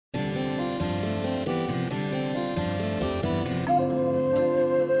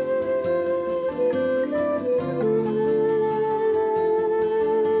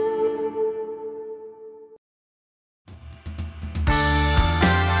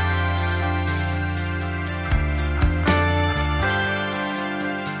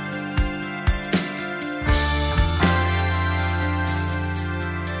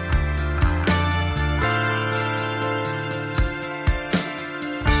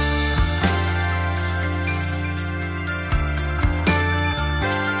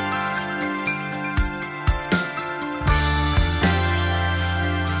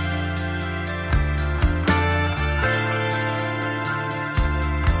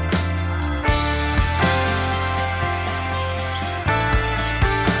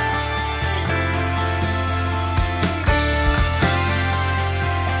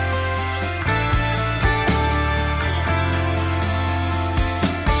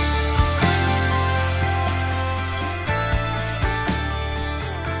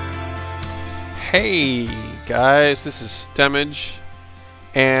Hey guys, this is Stemage,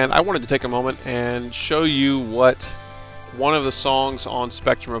 and I wanted to take a moment and show you what one of the songs on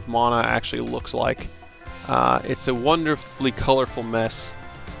Spectrum of Mana actually looks like. It's a wonderfully colorful mess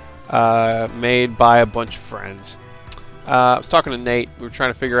made by a bunch of friends. I was talking to Nate. We were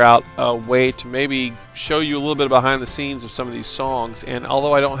trying to figure out a way to maybe show you a little bit behind the scenes of some of these songs, and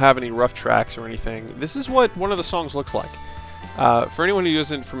although I don't have any rough tracks or anything, this is what one of the songs looks like. For anyone who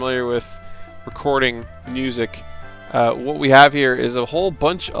isn't familiar with recording music, what we have here is a whole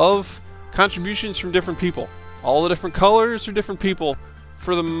bunch of contributions from different people. All the different colors are different people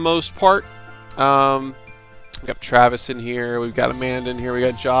for the most part. We got Travis in here, we've got Amanda in here, we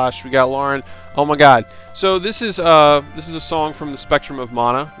got Josh, we got Lauren. Oh my god. So this is a song from the Spectrum of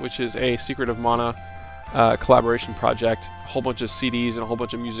Mana, which is a Secret of Mana collaboration project. A whole bunch of CDs and a whole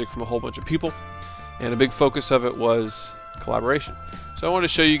bunch of music from a whole bunch of people. And a big focus of it was collaboration. So I want to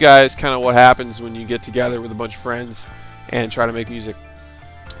show you guys kind of what happens when you get together with a bunch of friends and try to make music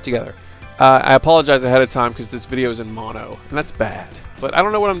together. I apologize ahead of time because this video is in mono, and that's bad. But I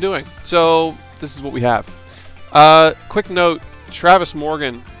don't know what I'm doing, so this is what we have. Quick note, Travis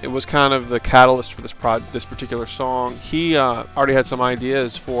Morgan, it was kind of the catalyst for this particular song. He already had some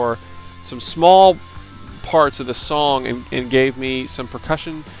ideas for some small parts of the song and gave me some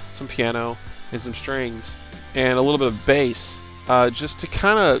percussion, some piano, and some strings, and a little bit of bass. Just to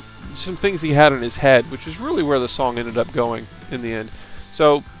kind of, some things he had in his head, which is really where the song ended up going in the end.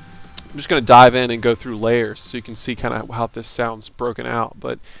 So I'm just going to dive in and go through layers so you can see kind of how this sounds broken out.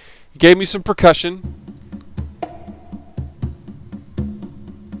 But he gave me some percussion.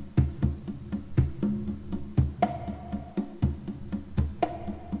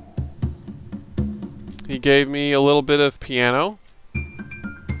 He gave me a little bit of piano.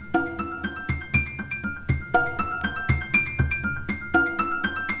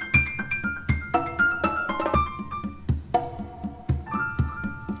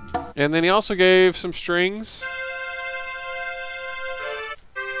 And then he also gave some strings.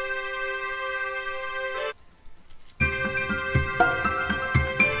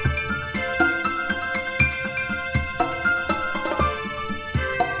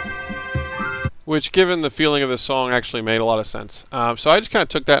 Which, given the feeling of the song, actually made a lot of sense. So I just kind of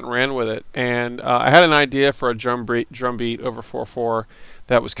took that and ran with it. And I had an idea for a drum beat over 4/4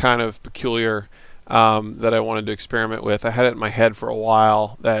 that was kind of peculiar. That I wanted to experiment with. I had it in my head for a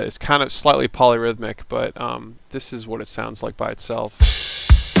while. That is kind of slightly polyrhythmic, but this is what it sounds like by itself.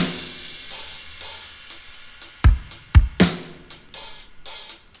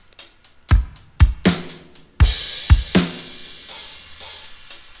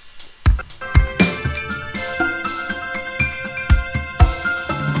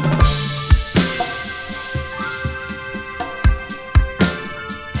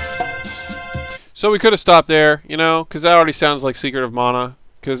 So we could have stopped there, you know, because that already sounds like Secret of Mana,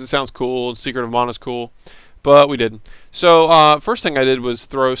 because it sounds cool, and Secret of Mana's cool, but we didn't. So first thing I did was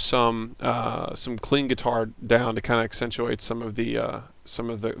throw some clean guitar down to kind of accentuate some of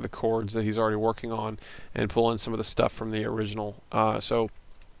the chords that he's already working on, and pull in some of the stuff from the original. So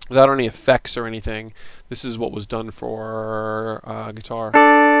without any effects or anything, this is what was done for guitar.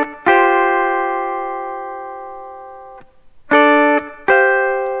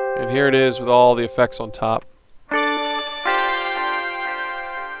 And here it is with all the effects on top.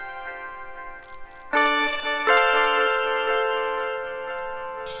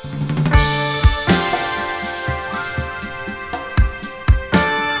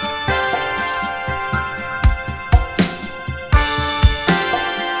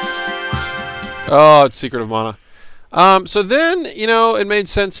 Oh, it's Secret of Mana. So then, you know, it made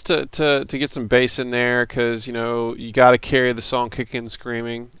sense to get some bass in there because, you know, you got to carry the song kicking and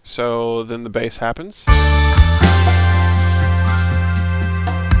screaming. So then the bass happens.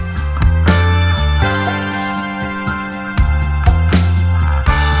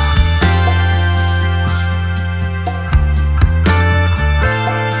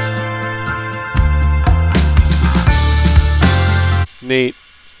 Neat.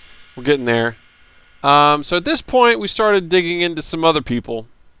 We're getting there. So at this point, we started digging into some other people.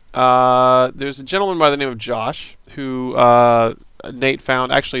 There's a gentleman by the name of Josh, who Nate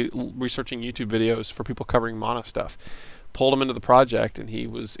found actually researching YouTube videos for people covering Mana stuff. Pulled him into the project, and he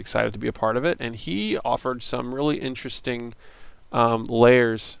was excited to be a part of it. And he offered some really interesting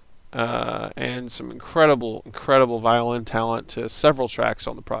layers and some incredible violin talent to several tracks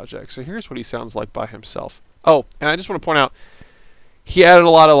on the project. So here's what he sounds like by himself. Oh, and I just want to point out, he added a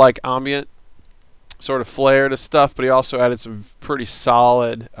lot of like ambient sort of flair to stuff, but he also added some pretty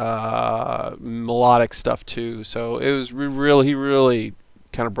solid melodic stuff too. So it was he really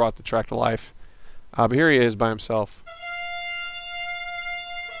kind of brought the track to life. But here he is by himself.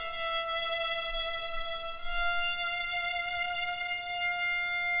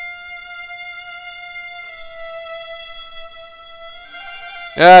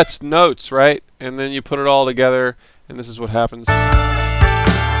 Yeah, it's notes, right? And then you put it all together, and this is what happens.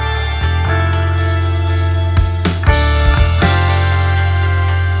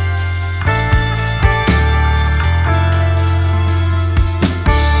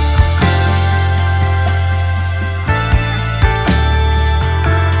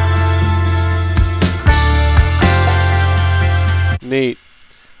 Neat.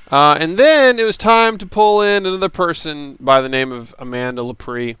 And then it was time to pull in another person by the name of Amanda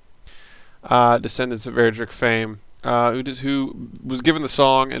Lepre, descendants of Erdrick fame, who was given the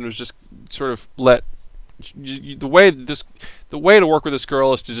song and was just sort of let the way to work with this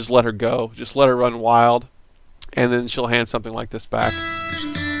girl is to just let her go, just let her run wild, and then she'll hand something like this back.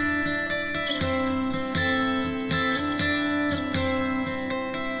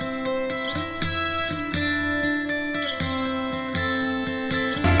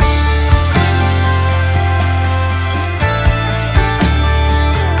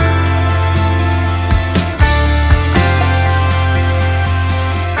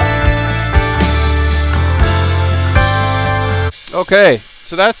 Okay,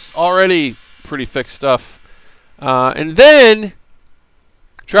 so that's already pretty thick stuff. And then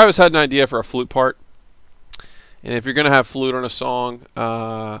Travis had an idea for a flute part. And if you're going to have flute on a song,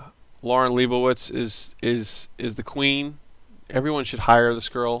 Lauren Leibowitz is the queen. Everyone should hire this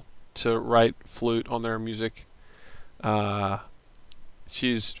girl to write flute on their music.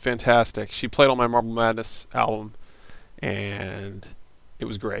 She's fantastic. She played on my Marble Madness album, and it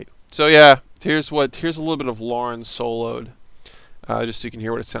was great. So yeah, here's a little bit of Lauren soloed. Just so you can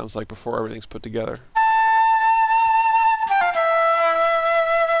hear what it sounds like before everything's put together.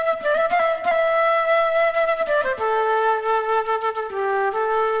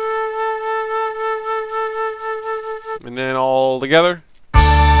 And then all together.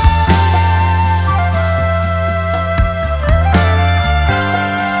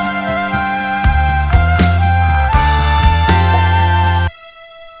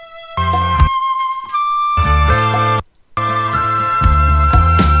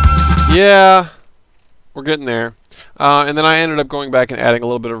 Yeah, we're getting there. And then I ended up going back and adding a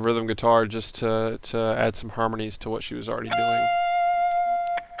little bit of rhythm guitar just to add some harmonies to what she was already doing.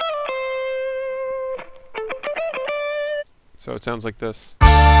 So it sounds like this.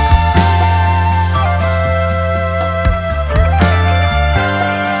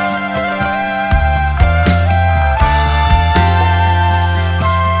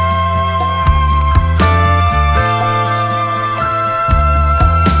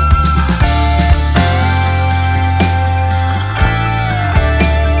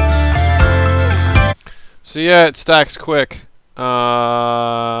 So yeah, it stacks quick,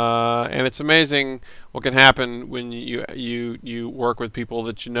 and it's amazing what can happen when you work with people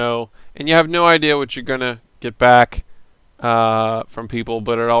that you know, and you have no idea what you're gonna get back from people,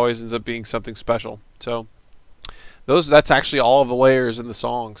 but it always ends up being something special. So that's actually all of the layers in the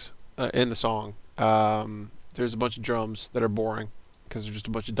songs. There's a bunch of drums that are boring because they're just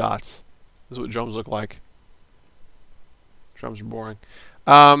a bunch of dots. This is what drums look like. Drums are boring.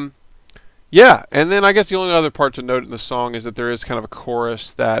 Yeah, and then I guess the only other part to note in the song is that there is kind of a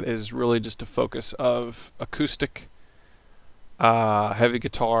chorus that is really just a focus of acoustic, heavy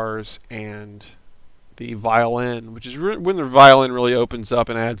guitars, and the violin, which is when the violin really opens up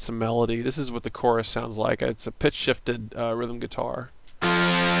and adds some melody. This is what the chorus sounds like. It's a pitch-shifted rhythm guitar.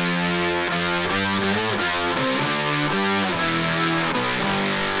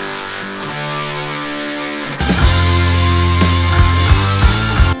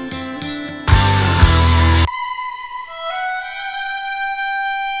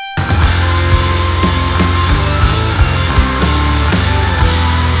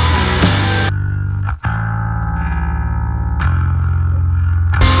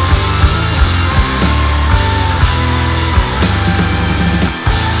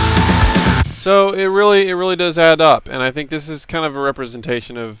 So it really does add up, and I think this is kind of a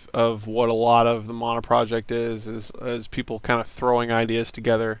representation of what a lot of the Mana project is people kind of throwing ideas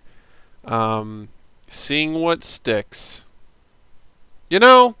together, seeing what sticks. You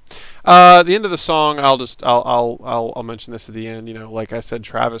know, the end of the song, I'll mention this at the end. You know, like I said,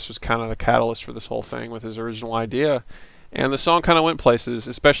 Travis was kind of the catalyst for this whole thing with his original idea, and the song kind of went places,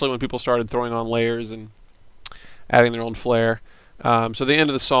 especially when people started throwing on layers and adding their own flair. So the end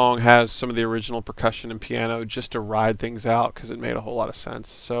of the song has some of the original percussion and piano just to ride things out because it made a whole lot of sense.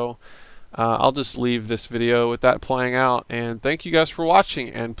 So I'll just leave this video with that playing out, and thank you guys for watching,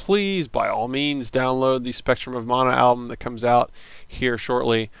 and please by all means download the Spectrum of Mana album that comes out here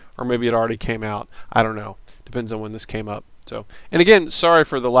shortly, or maybe it already came out, I don't know, depends on when this came up. So, and again, sorry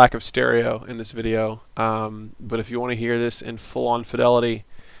for the lack of stereo in this video, but if you want to hear this in full-on fidelity,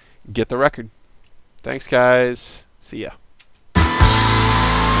 get the record. Thanks guys, see ya.